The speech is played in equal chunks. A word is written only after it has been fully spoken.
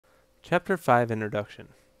Chapter 5 Introduction.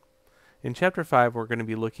 In Chapter 5 we're going to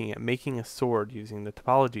be looking at making a sword using the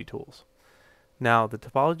topology tools. Now the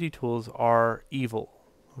topology tools are evil,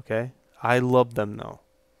 okay? I love them though.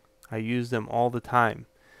 I use them all the time.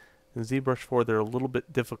 In Zbrush4 they're a little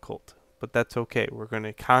bit difficult, but that's okay. We're going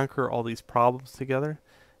to conquer all these problems together,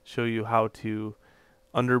 show you how to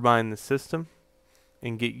undermine the system,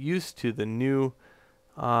 and get used to the new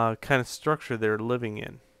kind of structure they're living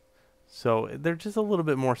in. So they're just a little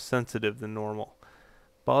bit more sensitive than normal.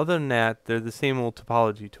 But other than that, they're the same old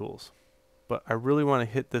topology tools. But I really want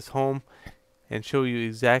to hit this home and show you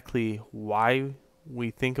exactly why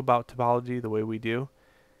we think about topology the way we do,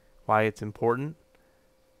 why it's important.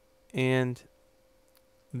 And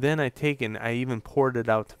then I even ported it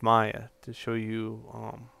out to Maya to show you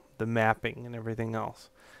the mapping and everything else.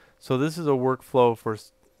 So this is a workflow for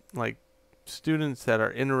like students that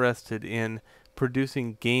are interested in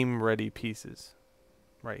producing game-ready pieces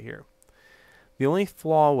right here. The only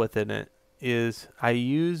flaw within it is I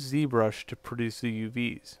use ZBrush to produce the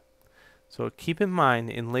UVs. So keep in mind,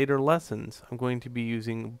 in later lessons, I'm going to be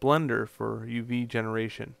using Blender for UV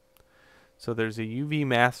generation. So there's a UV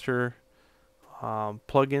Master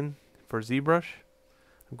plugin for ZBrush.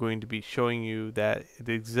 I'm going to be showing you that it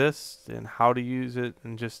exists and how to use it,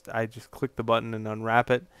 and I just click the button and unwrap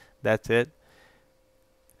it. That's it.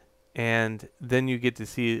 And then you get to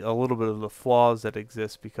see a little bit of the flaws that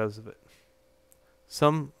exist because of it.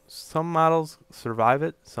 Some models survive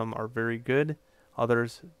it, some are very good,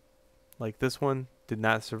 others like this one did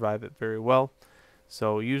not survive it very well.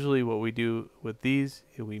 So usually what we do with these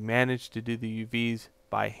is we manage to do the UVs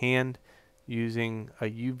by hand using a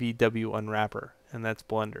UVW unwrapper, and that's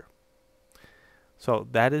Blender. So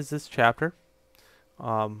that is this chapter.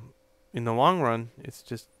 In the long run, it's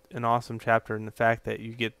just an awesome chapter in the fact that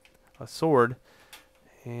you get a sword,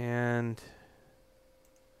 and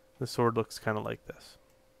the sword looks kind of like this.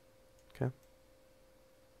 Okay.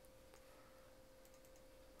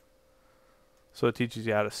 So it teaches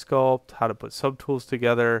you how to sculpt, how to put subtools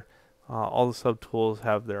together. All the subtools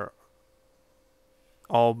have their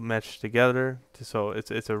all meshed together, so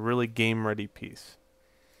it's a really game-ready piece.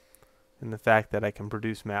 And the fact that I can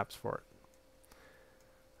produce maps for it.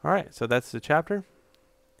 All right, so that's the chapter,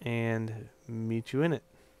 and meet you in it.